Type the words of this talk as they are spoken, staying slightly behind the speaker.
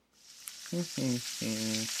Wow,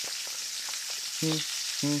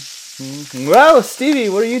 Stevie,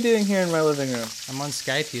 what are you doing here in my living room? I'm on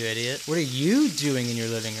Skype, you idiot. What are you doing in your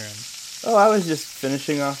living room? Oh, I was just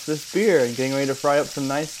finishing off this beer and getting ready to fry up some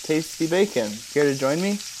nice, tasty bacon. Care to join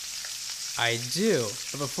me? I do.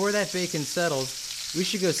 But before that bacon settles, we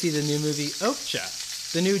should go see the new movie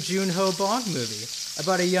Okja, the new Joon-ho Bong movie,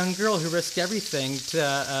 about a young girl who risked everything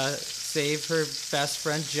to save her best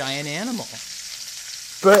friend, Giant Animal.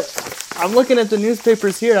 But I'm looking at the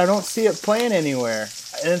newspapers here and I don't see it playing anywhere.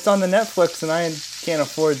 And it's on the Netflix and I can't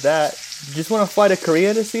afford that. Just want to fly to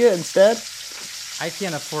Korea to see it instead? I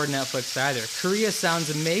can't afford Netflix either. Korea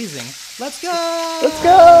sounds amazing. Let's go! Let's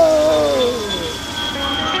go!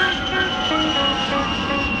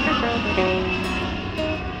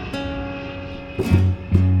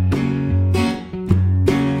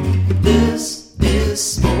 This is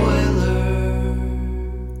spoilers.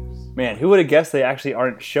 Man, who would have guessed they actually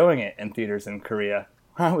aren't showing it in theaters in Korea?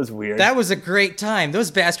 That was weird. That was a great time.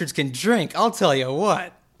 Those bastards can drink, I'll tell you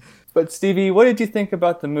what. But Stevie, what did you think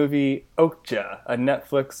about the movie Okja, a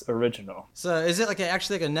Netflix original? So is it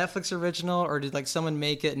actually a Netflix original, or did someone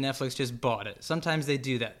make it and Netflix just bought it? Sometimes they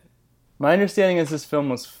do that. My understanding is this film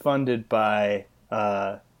was funded by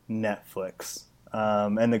Netflix.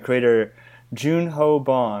 And the creator, Joon-ho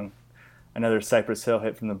Bong, another Cypress Hill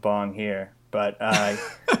hit from the bong here. But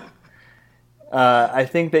I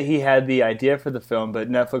think that he had the idea for the film, but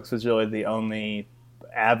Netflix was really the only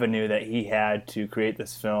avenue that he had to create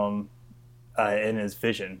this film in his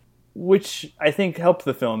vision, which I think helped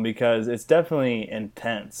the film because it's definitely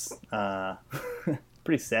intense.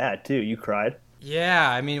 Pretty sad too. You cried? Yeah,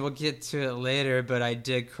 I mean, we'll get to it later, but I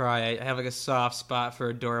did cry. I have a soft spot for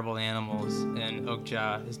adorable animals, and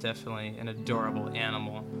Okja is definitely an adorable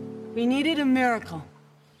animal. We needed a miracle.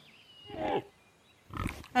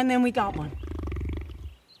 And then we got one.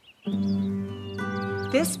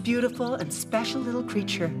 This beautiful and special little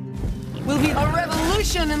creature will be a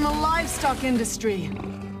revolution in the livestock industry.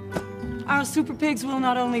 Our super pigs will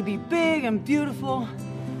not only be big and beautiful,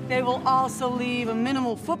 they will also leave a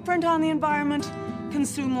minimal footprint on the environment,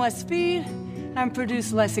 consume less feed, and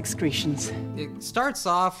produce less excretions. It starts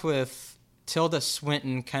off with Tilda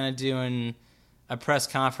Swinton kind of doing a press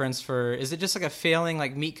conference for, is it just a failing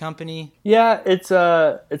meat company? Yeah, it's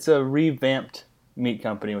a revamped meat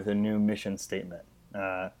company with a new mission statement.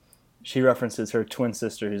 She references her twin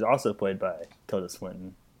sister, who's also played by Tilda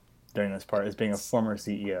Swinton during this part, as being a former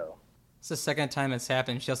CEO. It's the second time it's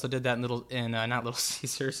happened. She also did that not Little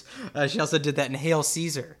Caesars. She also did that in Hail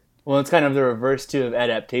Caesar. Well, it's kind of the reverse, too, of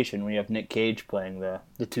adaptation, when you have Nick Cage playing the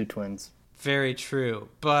two twins. Very true.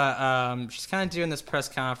 But she's kind of doing this press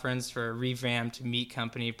conference for a revamped meat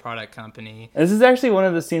company, product company. This is actually one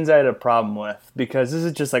of the scenes I had a problem with, because this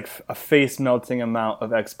is just a face-melting amount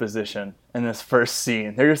of exposition in this first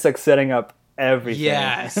scene. They're just setting up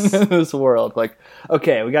everything in this world.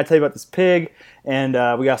 Okay, we got to tell you about this pig, and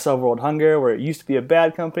we got to solve world hunger, where it used to be a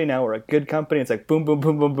bad company, now we're a good company. It's boom, boom,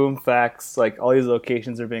 boom, boom, boom, facts. All these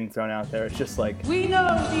locations are being thrown out there. It's just We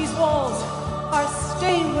know these walls are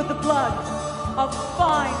stained with the blood of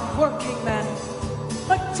fine working men.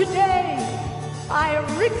 But today, I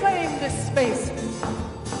reclaim this space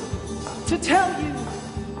to tell you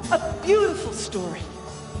a beautiful story.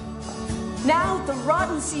 Now the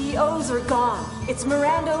rotten CEOs are gone. It's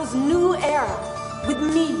Mirando's new era, with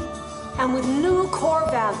me, and with new core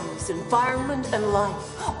values, environment and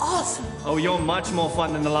life. Awesome. Oh, you're much more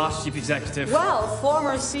fun than the last chief executive. Well,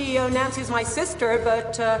 former CEO Nancy's my sister,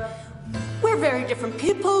 but we're very different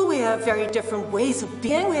people. We have very different ways of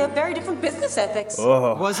being. We have very different business ethics.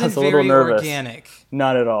 Oh, Wasn't that's a little very nervous. organic.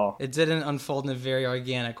 Not at all. It didn't unfold in a very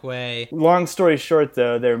organic way. Long story short,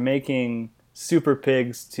 though, they're making super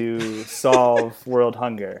pigs to solve world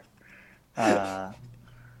hunger.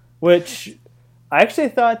 Which I actually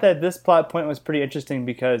thought that this plot point was pretty interesting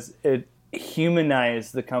because it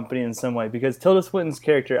humanized the company in some way. Because Tilda Swinton's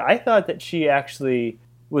character, I thought that she actually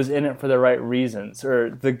was in it for the right reasons. Or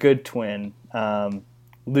the good twin,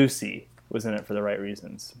 Lucy, was in it for the right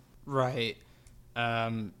reasons. Right.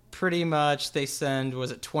 Pretty much they send,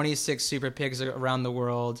 26 super pigs around the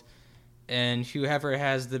world, and whoever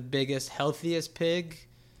has the biggest, healthiest pig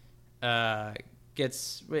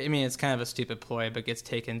gets, it's kind of a stupid ploy, but gets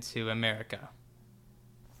taken to America.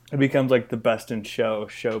 It becomes the best in show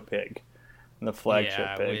pig. And the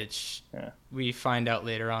flagship pig. Which we find out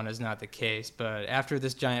later on is not the case. But after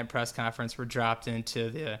this giant press conference, we're dropped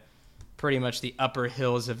into pretty much the upper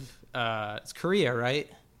hills of it's Korea, right?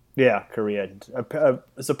 Yeah, Korea.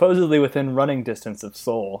 Supposedly within running distance of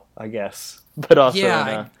Seoul, I guess. But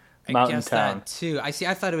also mountain guess town. that too. I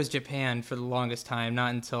thought it was Japan for the longest time,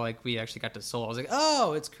 not until like we actually got to Seoul. I was like,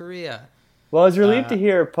 oh, it's Korea. Well, I was relieved to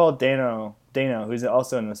hear Paul Dano, who's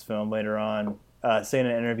also in this film later on, say in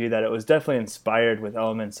an interview that it was definitely inspired with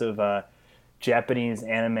elements of Japanese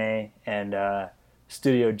anime and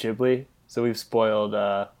Studio Ghibli. So we've spoiled,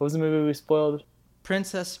 what was the movie we spoiled?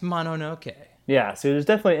 Princess Mononoke. Yeah, so there's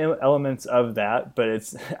definitely elements of that, but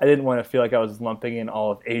I didn't want to feel like I was lumping in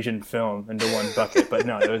all of Asian film into one bucket. But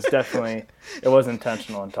no, it was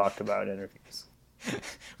intentional and talked about in interviews.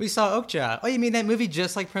 We saw Okja. Oh, you mean that movie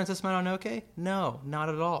just like Princess Mononoke? No, not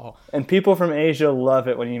at all. And people from Asia love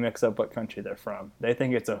it when you mix up what country they're from. They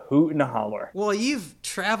think it's a hoot and a holler. Well, you've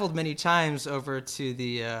traveled many times over to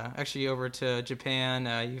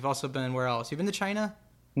Japan. You've also been where else? You've been to China?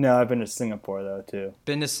 No, I've been to Singapore, though, too.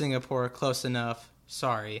 Been to Singapore, close enough.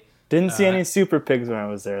 Sorry. Didn't see any super pigs when I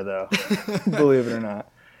was there, though. Believe it or not.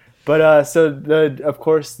 But, of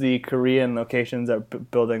course, the Korean locations are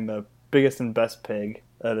building the biggest and best pig,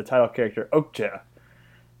 the title character, Okja.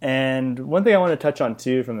 And one thing I want to touch on,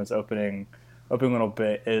 too, from this opening little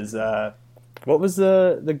bit is, what was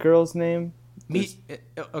the girl's name?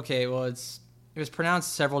 Okay, well, it was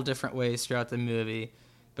pronounced several different ways throughout the movie.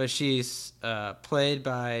 But she's played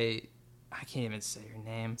by, I can't even say her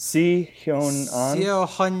name. Si Hyun-an. Seo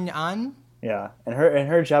Hyun-an? Yeah, and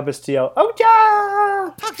her job is to yell,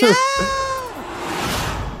 Okja! Okja!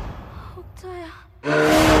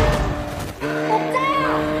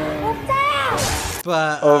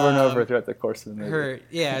 But over and over throughout the course of the movie.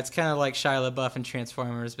 It's kind of like Shia LaBeouf in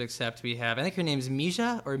Transformers, except we have, I think her name's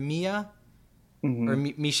Misha or Mia, or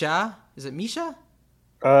Misha. Is it Misha?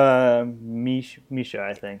 Misha,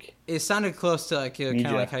 I think. It sounded close to like kind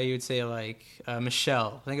of like how you would say like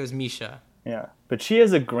Michelle. I think it was Misha. Yeah, but she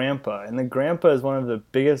has a grandpa, and the grandpa is one of the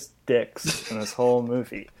biggest dicks in this whole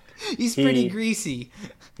movie. He's pretty greasy.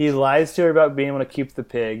 He lies to her about being able to keep the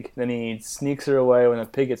pig. Then he sneaks her away when the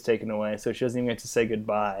pig gets taken away, so she doesn't even get to say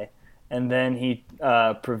goodbye. And then he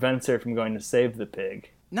prevents her from going to save the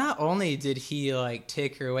pig. Not only did he like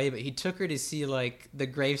take her away, but he took her to see like the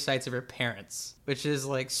grave sites of her parents, which is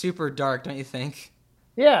like super dark, don't you think?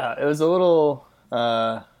 Yeah, it was a little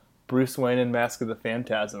Bruce Wayne in Mask of the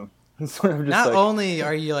Phantasm. Sort of just not only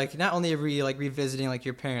are you like revisiting like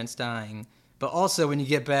your parents dying, but also when you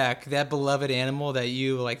get back, that beloved animal that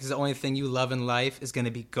you like is the only thing you love in life is going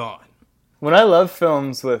to be gone. When I love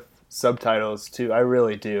films with subtitles too, I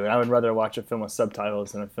really do. And I would rather watch a film with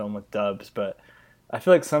subtitles than a film with dubs, but I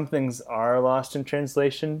feel like some things are lost in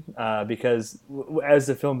translation because as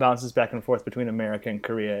the film bounces back and forth between America and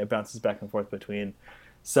Korea, it bounces back and forth between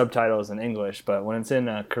subtitles and English. But when it's in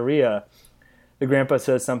Korea, the grandpa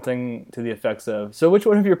says something to the effects of, "So which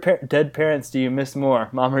one of your dead parents do you miss more,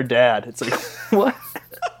 mom or dad?" It's like, what?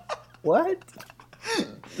 What?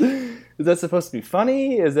 Is that supposed to be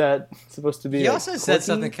funny? Is that supposed to be He also said quirky?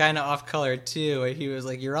 something kind of off-color, too, where he was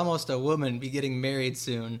like, "You're almost a woman, be getting married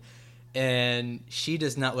soon." And she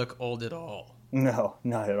does not look old at all. No,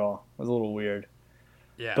 not at all. It was a little weird.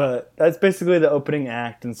 Yeah. But that's basically the opening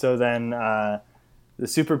act. And so then the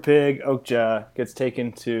super pig, Okja, gets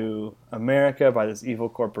taken to America by this evil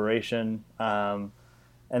corporation. And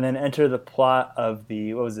then enter the plot of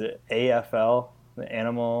the, what was it, AFL? The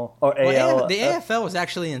animal? Or AL? The AFL was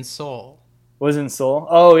actually in Seoul. Was in Seoul?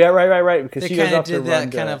 Oh, yeah, right. Because they she goes off did to that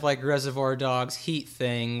run kind of like Reservoir Dogs Heat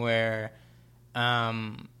thing where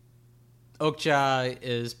Okja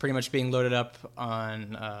is pretty much being loaded up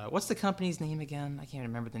on, what's the company's name again? I can't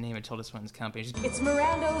remember the name until this one's company. It's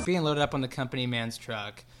Mirando's. Being loaded up on the company man's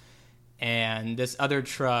truck. And this other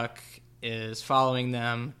truck is following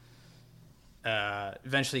them,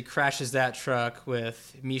 eventually crashes that truck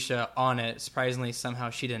with Misha on it. Surprisingly, somehow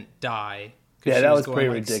she didn't die. Yeah, that was pretty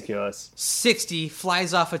like ridiculous. 60,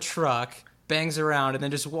 flies off a truck, bangs around, and then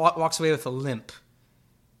just walks away with a limp.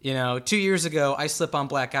 2 years ago, I slip on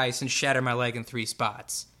black ice and shatter my leg in 3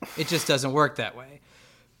 spots. It just doesn't work that way.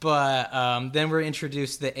 But then we're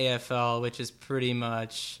introduced to the AFL, which is pretty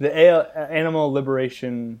much... The Animal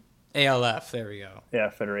Liberation... ALF, there we go. Yeah,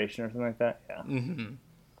 Federation or something like that. Yeah. Mm-hmm.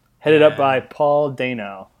 Headed up by Paul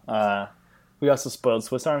Dano. We also spoiled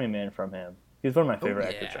Swiss Army Man from him. He's one of my favorite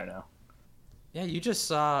actors right now. Yeah, you just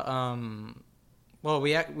saw...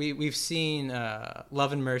 we've seen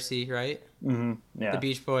Love and Mercy, right? Mm-hmm. Yeah. The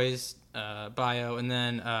Beach Boys bio, and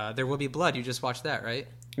then There Will Be Blood. You just watched that, right?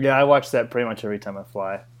 Yeah, I watch that pretty much every time I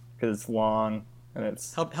fly because it's long and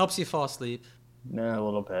it's helps you fall asleep. No, a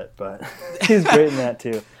little bit, but he's great in that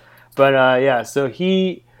too. But yeah, so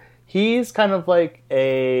he's kind of like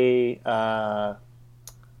a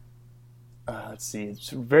let's see, it's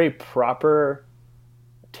very proper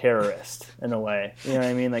terrorist in a way. You know what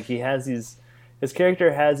I mean? Like his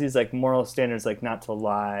character has these like moral standards, like not to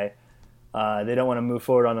lie. They don't want to move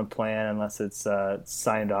forward on a plan unless it's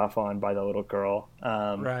signed off on by the little girl.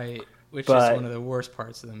 Right, which is one of the worst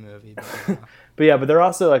parts of the movie. But they're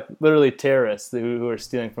also like literally terrorists who are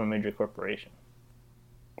stealing from a major corporation.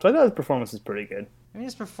 So I thought his performance was pretty good. I mean,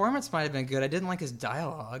 his performance might have been good. I didn't like his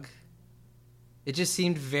dialogue. It just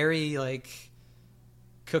seemed very like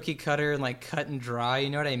cookie cutter and like cut and dry. You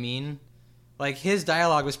know what I mean? Like his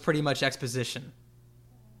dialogue was pretty much exposition.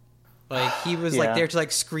 Like he was like there to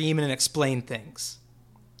like scream and explain things.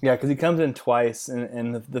 Yeah, because he comes in twice,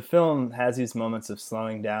 and the film has these moments of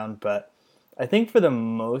slowing down. But I think for the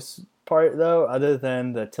most part, though, other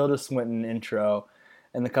than the Tilda Swinton intro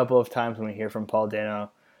and the couple of times when we hear from Paul Dano,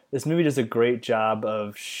 this movie does a great job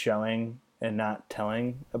of showing and not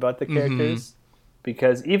telling about the characters. Mm-hmm.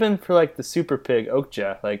 Because even for like the super pig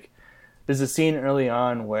Okja, like there's a scene early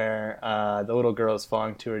on where the little girl is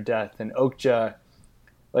falling to her death, and Okja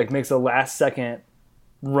like makes a last second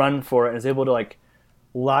run for it and is able to like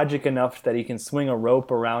logic enough that he can swing a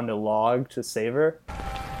rope around a log to save her.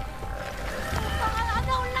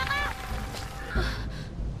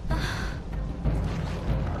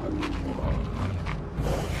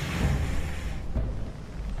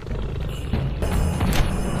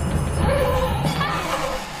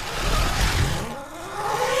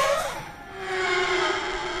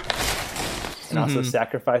 And also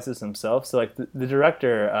sacrifices himself. So like the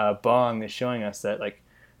director Bong is showing us that like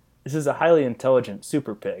this is a highly intelligent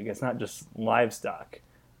super pig. It's not just livestock.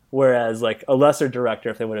 Whereas like a lesser director,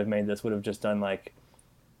 if they would have made this, would have just done like,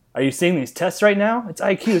 are you seeing these tests right now? Its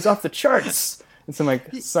IQ is off the charts. And some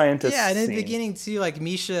like scientist. Yeah, and in scene. the beginning too, like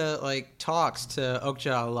Misha like talks to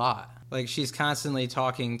Okja a lot. Like she's constantly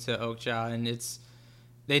talking to Okja, and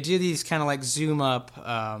they do these kind of like zoom up.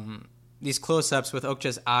 These close-ups with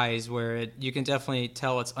Okja's eyes where you can definitely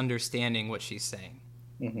tell it's understanding what she's saying.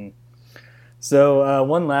 Mm-hmm. So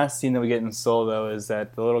one last scene that we get in Seoul, though, is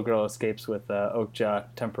that the little girl escapes with Okja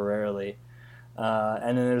temporarily.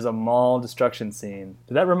 And then there's a mall destruction scene.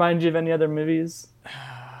 Did that remind you of any other movies?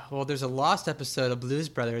 Well, there's a lost episode of Blues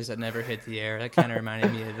Brothers that never hit the air. That kind of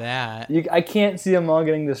reminded me of that. I can't see a mall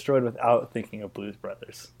getting destroyed without thinking of Blues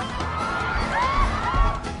Brothers.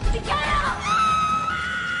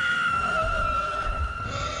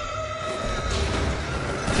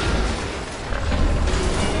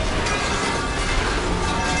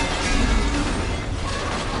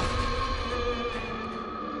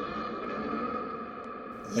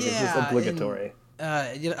 Like it's just obligatory.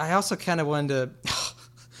 And, I also kind of wanted to...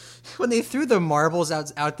 when they threw the marbles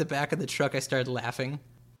out the back of the truck, I started laughing.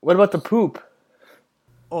 What about the poop?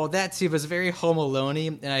 Oh, that too was very Home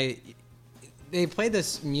Alone-y. And they play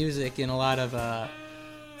this music in a lot of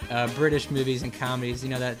British movies and comedies.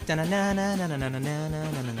 You know that...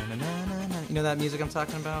 You know that music I'm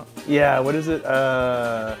talking about? Yeah, what is it?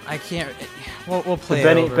 I can't... We'll play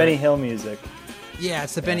the Benny Hill music. Yeah,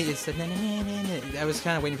 it's the Benny. It's the. I was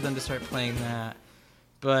kind of waiting for them to start playing that,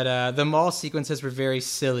 but the mall sequences were very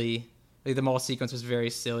silly. Like, the mall sequence was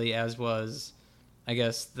very silly, as was, I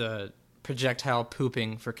guess, the projectile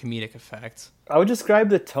pooping for comedic effect. I would describe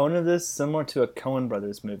the tone of this similar to a Coen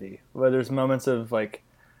Brothers movie, where there's moments of like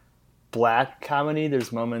black comedy,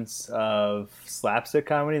 there's moments of slapstick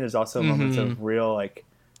comedy, there's also moments of real like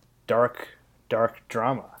dark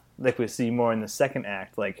drama, like we see more in the second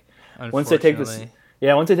act, like. Once they take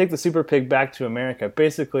the super pig back to America,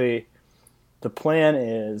 basically the plan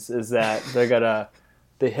is that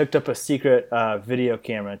they hooked up a secret video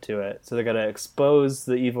camera to it. So they're gonna expose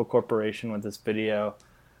the evil corporation with this video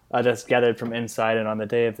that's gathered from inside, and on the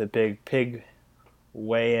day of the big pig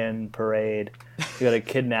weigh-in parade, they gotta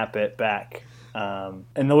kidnap it back. And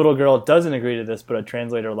the little girl doesn't agree to this, but a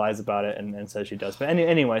translator lies about it and says she does. But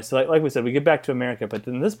anyway, so like we said, we get back to America, but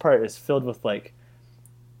then this part is filled with like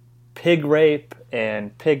pig rape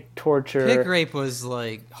and pig torture. Pig rape was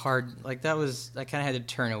like hard. Like I kind of had to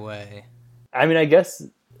turn away. I mean, I guess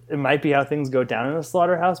it might be how things go down in a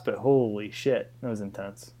slaughterhouse, but holy shit, that was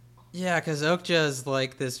intense. Yeah, because Okja is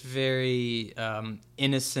like this very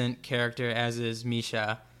innocent character, as is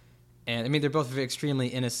Misha. And I mean, they're both extremely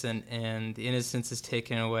innocent, and the innocence is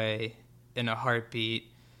taken away in a heartbeat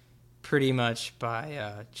pretty much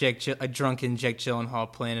by a drunken Jake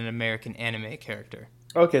Gyllenhaal playing an American anime character.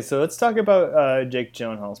 Okay, so let's talk about Jake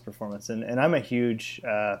Gyllenhaal's performance, and I'm a huge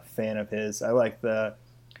fan of his. I like the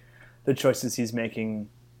choices he's making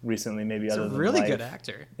recently, maybe he's other than really Life. Good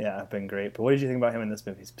actor. Yeah, been great. But what did you think about him in this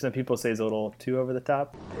movie? Some people say he's a little too over the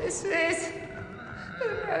top. This is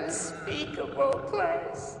an unspeakable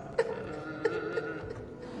place.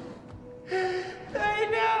 I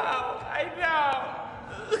know.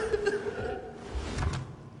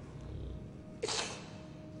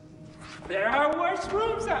 There are worse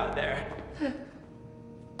rooms out there.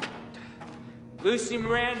 Lucy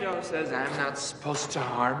Miranda says I'm not supposed to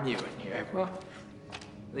harm you in here. Well,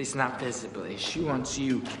 at least not visibly. She wants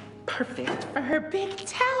you perfect for her big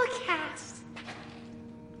telecast.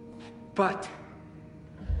 But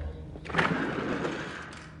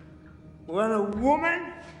when a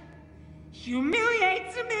woman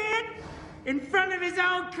humiliates a man in front of his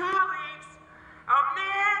own colleagues, a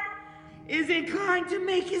man is inclined to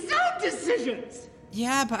make his own decisions.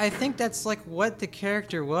 Yeah, but I think that's like what the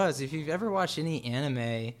character was. If you've ever watched any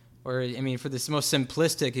anime, or I mean, for this most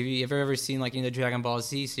simplistic, if you've ever seen like the Dragon Ball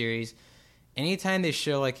Z series, anytime they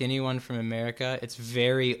show like anyone from America, it's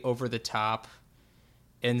very over the top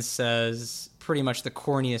and says pretty much the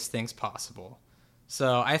corniest things possible.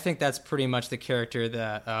 So I think that's pretty much the character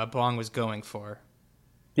that Bong was going for.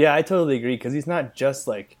 Yeah, I totally agree, because he's not just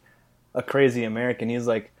like a crazy American. He's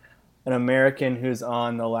like an American who's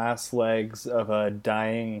on the last legs of a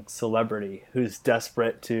dying celebrity who's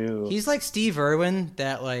desperate to... He's like Steve Irwin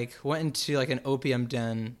that like went into like an opium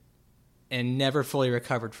den and never fully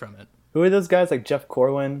recovered from it. Who are those guys? Like Jeff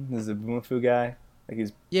Corwin, who's a Boomerfoo guy. Like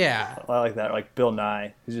he's... Yeah. I like that. Like Bill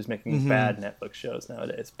Nye, who's just making bad Netflix shows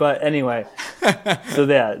nowadays. But anyway, so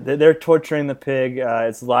yeah, they're torturing the pig.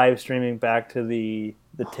 It's live streaming back to the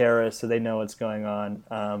terrorists, so they know what's going on.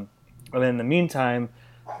 And then in the meantime...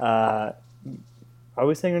 are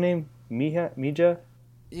we saying her name? Mija?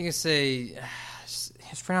 You can say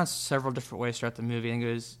it's pronounced several different ways throughout the movie.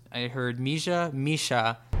 I heard Misha.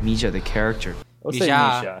 Misha, the character. We'll say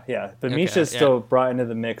Misha, yeah. But okay, Misha's still brought into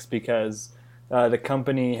the mix because the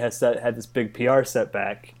company has had this big PR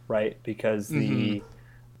setback, right? Because the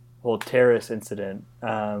whole terrorist incident.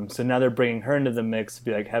 So now they're bringing her into the mix to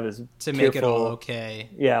be like have this to make it all okay.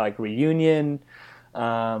 Yeah, like reunion.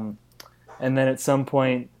 And then at some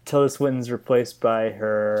point, Tilda Swinton's replaced by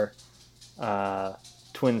her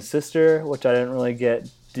twin sister, which I didn't really get.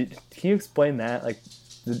 Can you explain that? Like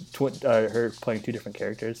her playing two different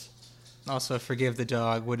characters. Also, forgive the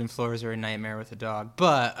dog. Wooden floors are a nightmare with a dog.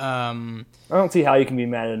 But I don't see how you can be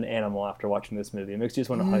mad at an animal after watching this movie. It makes you just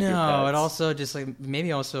want to hug your pets. No, it also just like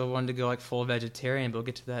maybe also wanted to go like full vegetarian, but we'll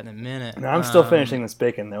get to that in a minute. No, I'm still finishing this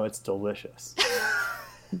bacon though. It's delicious.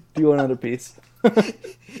 Do you want another piece?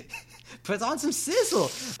 Put on some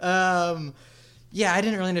sizzle. Yeah, I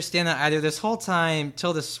didn't really understand that either. This whole time,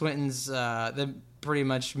 Tilda Swinton's the pretty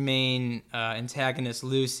much main antagonist,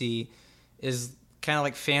 Lucy, is kind of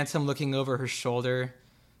like Phantom looking over her shoulder,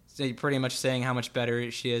 so pretty much saying how much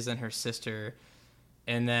better she is than her sister.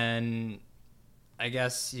 And then I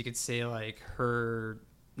guess you could say like her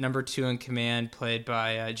number two in command, played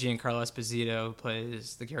by Giancarlo Esposito, who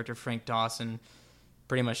plays the character Frank Dawson,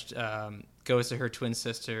 pretty much goes to her twin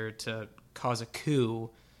sister to cause a coup,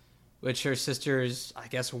 which her sister is, I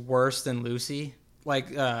guess, worse than Lucy.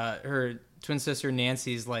 Like, her twin sister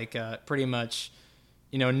Nancy's like pretty much,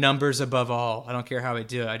 numbers above all. I don't care how I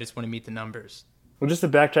do it. I just want to meet the numbers. Well, just to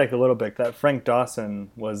backtrack a little bit, that Frank Dawson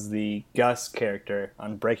was the Gus character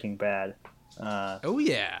on Breaking Bad. Oh,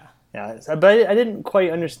 yeah. Yeah, but I didn't quite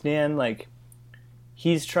understand, like,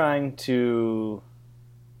 he's trying to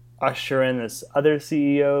usher in this other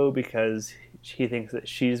CEO because he thinks that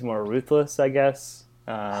she's more ruthless, I guess.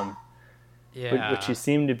 Which she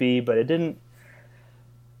seemed to be, but it didn't...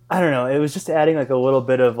 I don't know, it was just adding, like, a little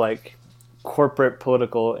bit of, like, corporate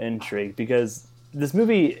political intrigue, because this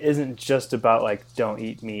movie isn't just about, like, don't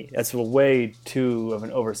eat meat. That's way too of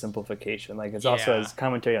an oversimplification. Like, it's also has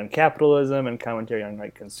commentary on capitalism and commentary on,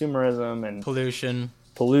 like, consumerism and...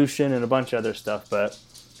 Pollution and a bunch of other stuff, but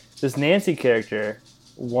this Nancy character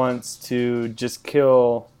wants to just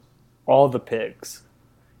kill all the pigs,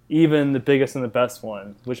 even the biggest and the best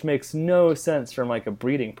one, which makes no sense from like a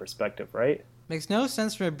breeding perspective, right? Makes no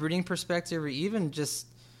sense from a breeding perspective, or even just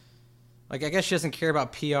like, I guess she doesn't care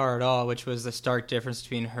about PR at all, which was the stark difference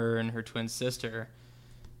between her and her twin sister,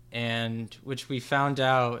 and which we found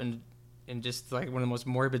out in just like one of the most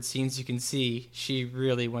morbid scenes you can see. She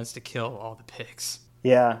really wants to kill all the pigs.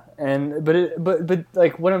 Yeah, and but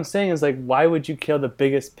like what I'm saying is, like, why would you kill the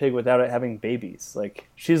biggest pig without it having babies? Like,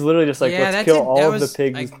 she's literally just like, let's kill all of the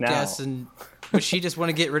pigs now. Guess, and would she just want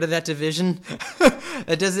to get rid of that division?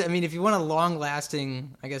 That doesn't. I mean, if you want a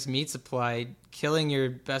long-lasting, I guess, meat supply, killing your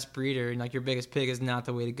best breeder and like your biggest pig is not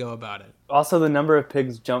the way to go about it. Also, the number of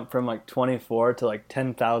pigs jumped from like 24 to like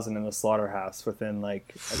 10,000 in the slaughterhouse within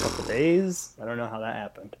like a couple days. I don't know how that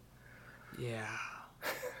happened. Yeah.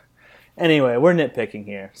 Anyway, we're nitpicking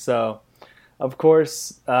here. So, of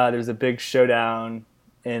course, there's a big showdown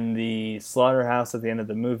in the slaughterhouse at the end of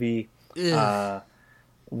the movie.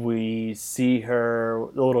 We see the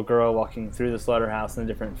little girl walking through the slaughterhouse in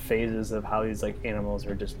the different phases of how these like animals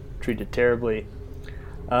are just treated terribly.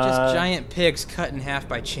 Just giant pigs cut in half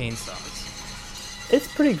by chainsaws. It's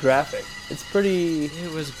pretty graphic.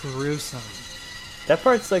 It was gruesome. That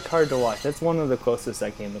part's like hard to watch. That's one of the closest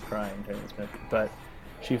I came to crying during this movie. But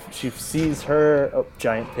she sees her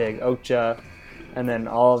giant pig, Okja, and then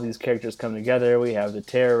all of these characters come together. We have the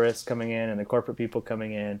terrorists coming in and the corporate people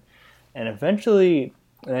coming in, and eventually,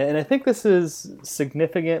 and I think this is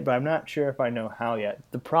significant, but I'm not sure if I know how yet.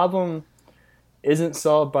 The problem isn't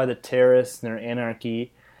solved by the terrorists and their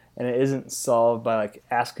anarchy, and it isn't solved by like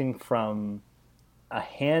asking from a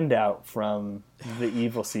handout from the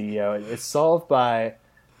evil CEO. It's solved by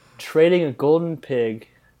trading a golden pig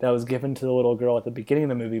that was given to the little girl at the beginning of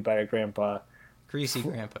the movie by her grandpa. Greasy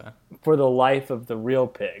grandpa. For the life of the real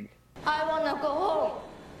pig. I want to go home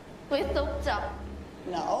with Okja.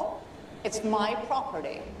 No, it's my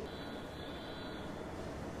property.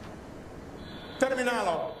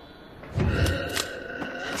 Terminalo.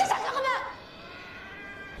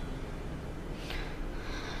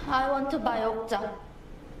 I want to buy Okja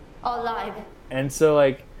alive. And so,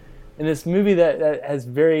 like, in this movie that has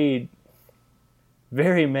very,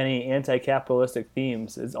 very many anti-capitalistic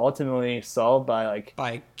themes, is ultimately solved by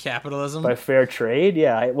capitalism, by fair trade.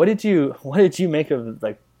 Yeah. What did you make of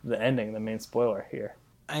like the ending, the main spoiler here?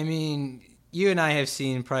 I mean, you and I have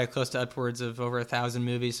seen probably close to upwards of over 1,000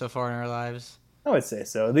 movies so far in our lives. I would say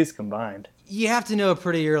so, at least combined. You have to know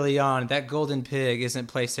pretty early on that golden pig isn't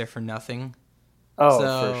placed there for nothing.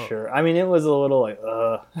 Oh, for sure. I mean, it was a little like,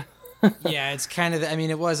 Yeah, it's kind of, I mean,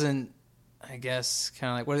 it wasn't, I guess,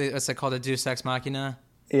 kind of like, what's that called, a Deus Ex Machina?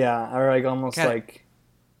 Yeah, or like almost kinda, like,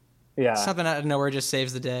 yeah. Something out of nowhere just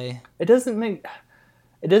saves the day. It doesn't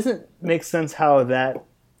make sense how that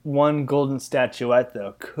one golden statuette,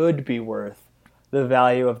 though, could be worth the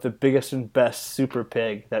value of the biggest and best super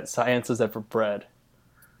pig that science has ever bred.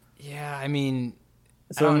 Yeah, I mean...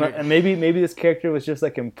 So and maybe this character was just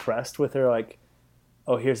like impressed with her, like,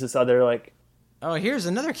 oh, here's this other, like... Oh, here's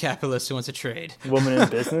another capitalist who wants to trade. Woman in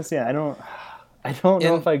business? Yeah, I don't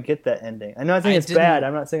know if I get that ending. I know I think it's bad.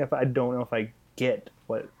 I'm not saying I don't know if I get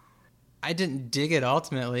what... I didn't dig it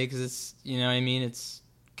ultimately, because it's, you know what I mean? It's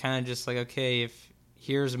kind of just like, okay, if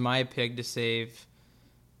here's my pig to save...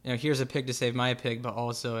 You know, here's a pig to save my pig, but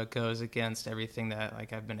also it goes against everything that,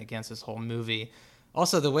 like, I've been against this whole movie.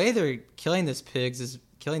 Also, the way they're killing these pigs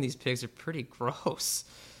are pretty gross.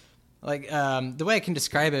 Like, the way I can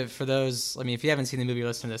describe it for those, I mean, if you haven't seen the movie or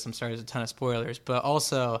listened to this, I'm sorry, there's a ton of spoilers, but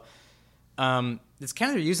also, it's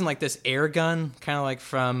kind of using, like, this air gun, kind of like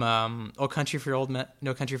from No Country for Old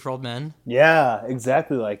Men. Yeah,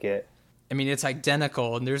 exactly like it. I mean, it's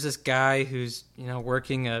identical, and there's this guy who's, you know,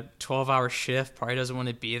 working a 12-hour shift, probably doesn't want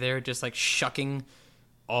to be there, just, like, shucking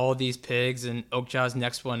all these pigs, and Okja's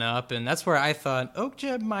next one up, and that's where I thought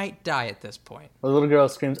Okja might die at this point. The little girl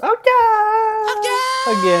screams, Okja!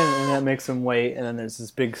 Okja! Again, and that makes him wait, and then there's this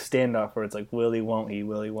big standoff where it's like, will he, won't he,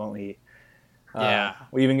 will he, won't he? Yeah.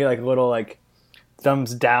 We even get like a little like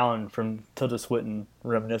thumbs down from Tilda Swinton,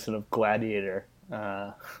 reminiscent of Gladiator.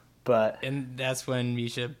 And that's when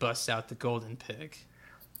Misha busts out the golden pig.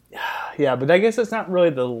 Yeah, but I guess that's not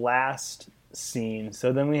really the last scene.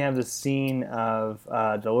 So then we have the scene of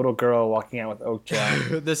the little girl walking out with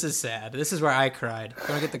Okja. This is sad. This is where I cried. If you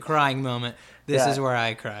want to get the crying moment, this is where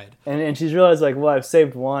I cried. And she's realized, like, well, I've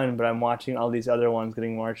saved one, but I'm watching all these other ones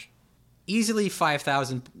getting marched. Easily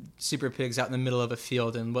 5,000 super pigs out in the middle of a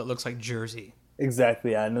field in what looks like Jersey.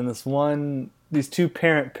 Exactly, yeah. And then these two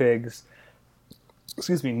parent pigs,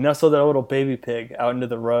 nestle their little baby pig out into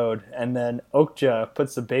the road, and then Okja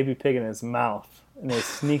puts the baby pig in his mouth, and they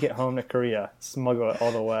sneak it home to Korea, smuggle it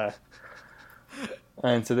all the way.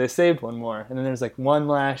 And so they saved one more. And then there's like one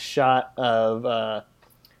last shot of the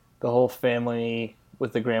whole family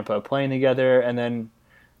with the grandpa playing together, and then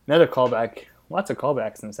another callback, lots of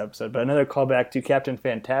callbacks in this episode, but another callback to Captain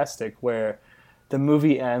Fantastic, where the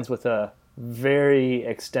movie ends with a very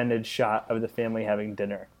extended shot of the family having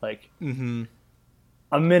dinner. Like,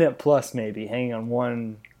 a minute plus maybe, hanging on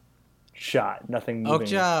one shot, nothing moving.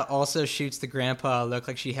 Okja also shoots the grandpa look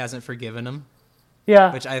like she hasn't forgiven him.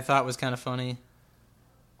 Yeah. Which I thought was kind of funny.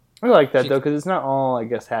 I like that, though, because it's not all, I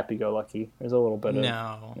guess, happy-go-lucky. There's a little bit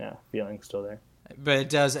of feeling still there. But it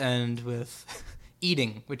does end with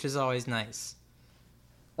eating, which is always nice.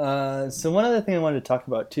 So one other thing I wanted to talk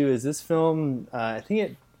about, too, is this film, I think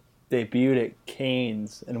it debuted at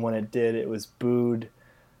Cannes, and when it did, it was booed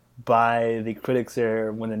by the critics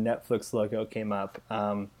there when the Netflix logo came up.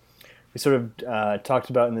 we sort of talked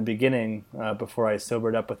about in the beginning, before I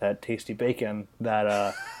sobered up with that tasty bacon,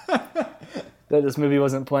 that that this movie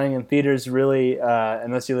wasn't playing in theaters really,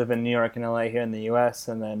 unless you live in New York and LA here in the U.S.,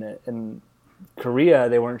 and then in Korea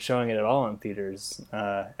they weren't showing it at all in theaters,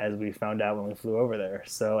 as we found out when we flew over there.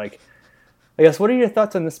 So, like, I guess, what are your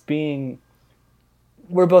thoughts on this being...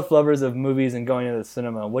 We're both lovers of movies and going to the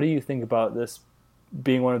cinema. What do you think about this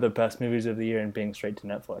being one of the best movies of the year and being straight to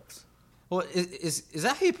Netflix? Well, is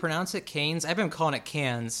that how you pronounce it, Cannes? I've been calling it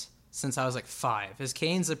Cannes since I was like 5. Is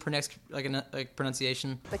Cannes a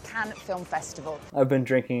pronunciation? The Cannes Film Festival. I've been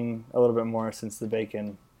drinking a little bit more since the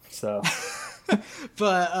bacon, so...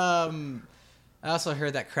 But I also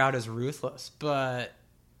heard that crowd is ruthless. But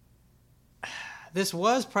this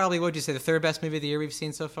was probably, what would you say, the third best movie of the year we've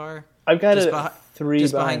seen so far? I've got it 3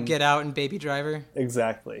 just behind Get Out and Baby Driver.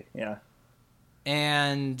 Exactly, yeah.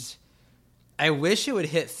 And I wish it would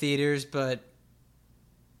hit theaters, but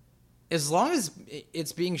as long as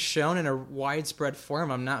it's being shown in a widespread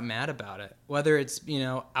form, I'm not mad about it. Whether it's,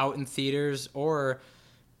 out in theaters or,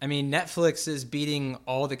 Netflix is beating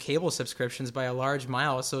all the cable subscriptions by a large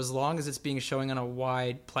mile. So as long as it's being shown on a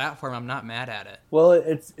wide platform, I'm not mad at it. Well,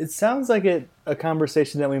 it sounds like a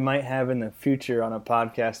conversation that we might have in the future on a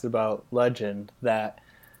podcast about Legend, that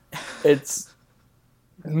it's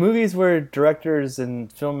movies where directors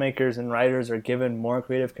and filmmakers and writers are given more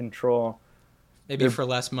creative control. Maybe for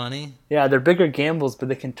less money? Yeah, they're bigger gambles, but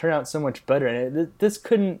they can turn out so much better. And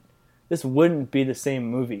this wouldn't be the same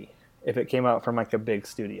movie if it came out from like a big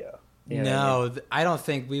studio. No, I don't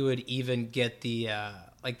think we would even get the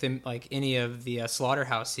any of the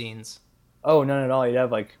slaughterhouse scenes. Oh, none at all. You'd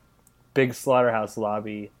have like big slaughterhouse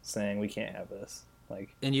lobby saying we can't have this.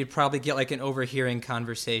 And you'd probably get like an overhearing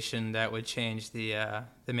conversation that would change the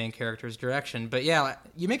main character's direction. But yeah,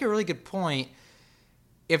 you make a really good point.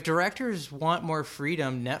 If directors want more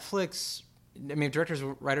freedom, if directors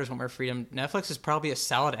and writers want more freedom, Netflix is probably a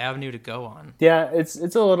solid avenue to go on. Yeah, it's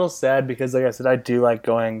a little sad because, like I said, I do like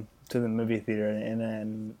going to the movie theater, and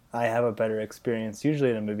then I have a better experience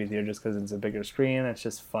usually in a movie theater just because it's a bigger screen. It's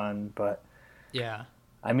just fun, but yeah.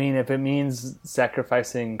 If it means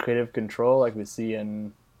sacrificing creative control like we see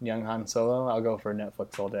in Young Han Solo, I'll go for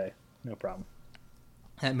Netflix all day. No problem.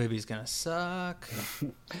 That movie's gonna suck.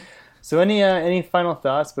 So any final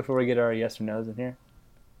thoughts before we get our yes or no's in here?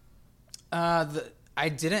 I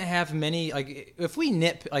didn't have many. Like, if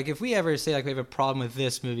we ever say like we have a problem with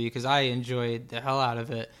this movie, because I enjoyed the hell out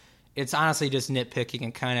of it, it's honestly just nitpicking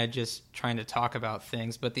and kind of just trying to talk about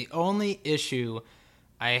things. But the only issue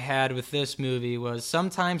I had with this movie was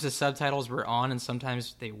sometimes the subtitles were on and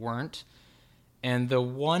sometimes they weren't. And the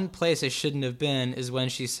one place they shouldn't have been is when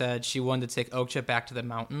she said she wanted to take Okja back to the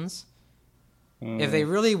mountains. If they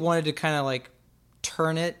really wanted to kind of like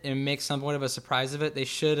turn it and make somewhat of a surprise of it, they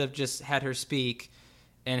should have just had her speak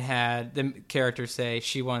and had the character say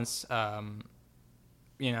she wants,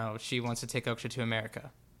 she wants to take Okja to America.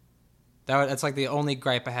 That's like the only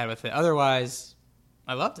gripe I had with it. Otherwise,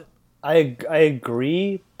 I loved it. I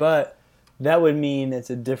agree, but that would mean it's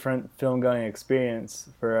a different film-going experience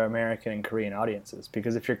for American and Korean audiences.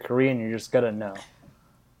 Because if you're Korean, you're just gonna know.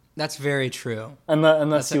 That's very true.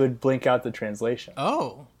 Unless you would blink out the translation.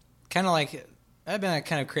 Oh, kind of like that'd been a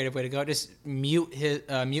kind of creative way to go. Just mute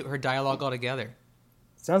her dialogue altogether.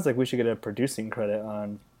 Sounds like we should get a producing credit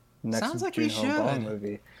on next Jun-Ho Bong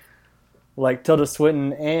movie, like Tilda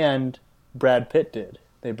Swinton and Brad Pitt did.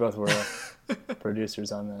 They both were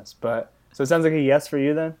producers on this. But so it sounds like a yes for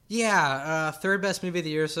you then? Yeah, third best movie of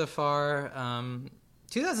the year so far.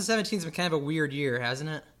 2017's been kind of a weird year, hasn't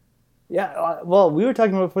it? Yeah, well, we were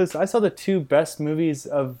talking about before this. I saw the two of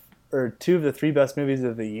the 3 best movies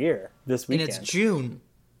of the year this weekend. And it's June.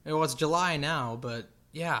 Well, it's July now, but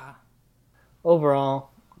yeah. Overall,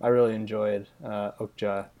 I really enjoyed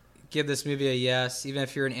Okja. Give this movie a yes, even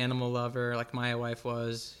if you're an animal lover like my wife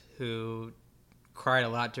was, who cried a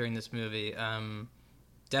lot during this movie.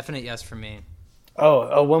 Definite yes for me.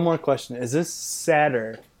 Oh, one more question. Is this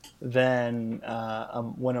sadder than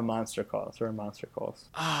When a Monster Calls or A Monster Calls?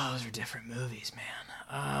 Oh, those are different movies, man.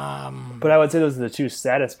 But I would say those are the 2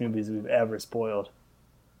 saddest movies we've ever spoiled.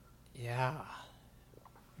 Yeah.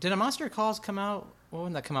 Did A Monster Calls come out? When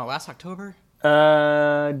did that come out? Last October?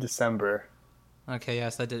 December. Okay,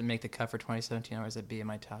 yes, that didn't make the cut for 2017. Or is it be in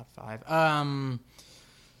my top 5?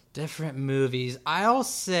 Different movies. I'll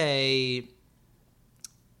say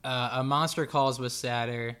A Monster Calls was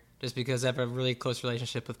sadder just because I have a really close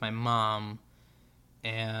relationship with my mom,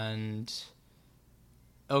 and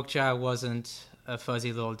Okja wasn't a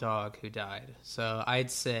fuzzy little dog who died. So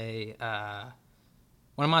I'd say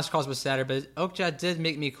When a Monster Calls was sadder, but Okja did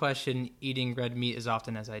make me question eating red meat as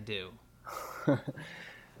often as I do.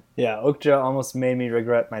 Yeah, Okja almost made me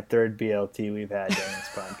regret my third BLT we've had during this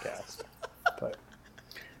podcast. But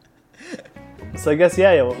so I guess,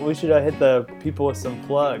 we should hit the people with some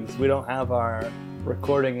plugs. We don't have our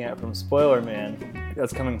recording yet from Spoiler Man.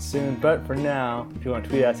 That's coming soon. But for now, if you want to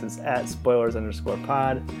tweet us, it's at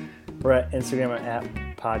spoilers_pod. We're at Instagram at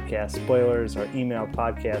podcast spoilers, or email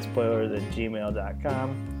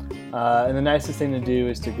podcastspoilers@gmail.com. And the nicest thing to do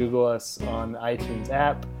is to Google us on the iTunes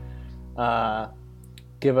app.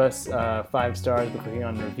 Give us 5 stars by clicking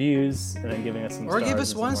on reviews and then giving us some stars. Or give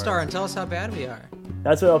us 1 star and tell us how bad we are.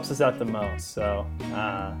 That's what helps us out the most. So,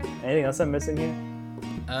 anything else I'm missing here?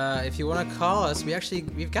 If you want to call us,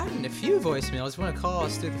 we've gotten a few voicemails. If you want to call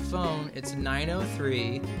us through the phone, it's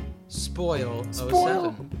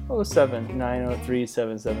 903-SPOIL-07.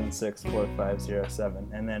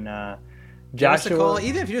 903-776-4507. And then Joshua. Give us a call,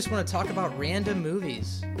 even if you just want to talk about random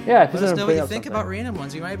movies. Yeah, let us know what you think about random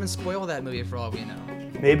ones. We might even spoil that movie for all we know.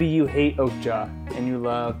 Maybe you hate Okja and you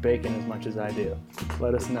love bacon as much as I do.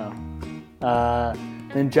 Let us know.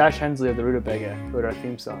 Then Josh Hensley of the Rutabaga wrote our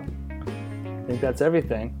theme song. I think that's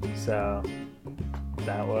everything. So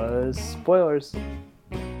that was Spoilers.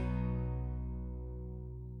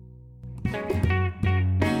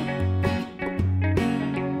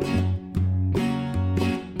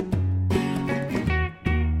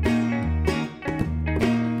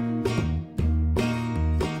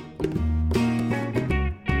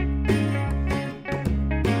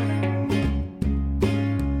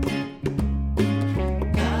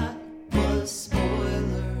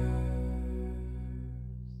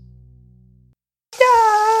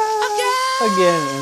 Again.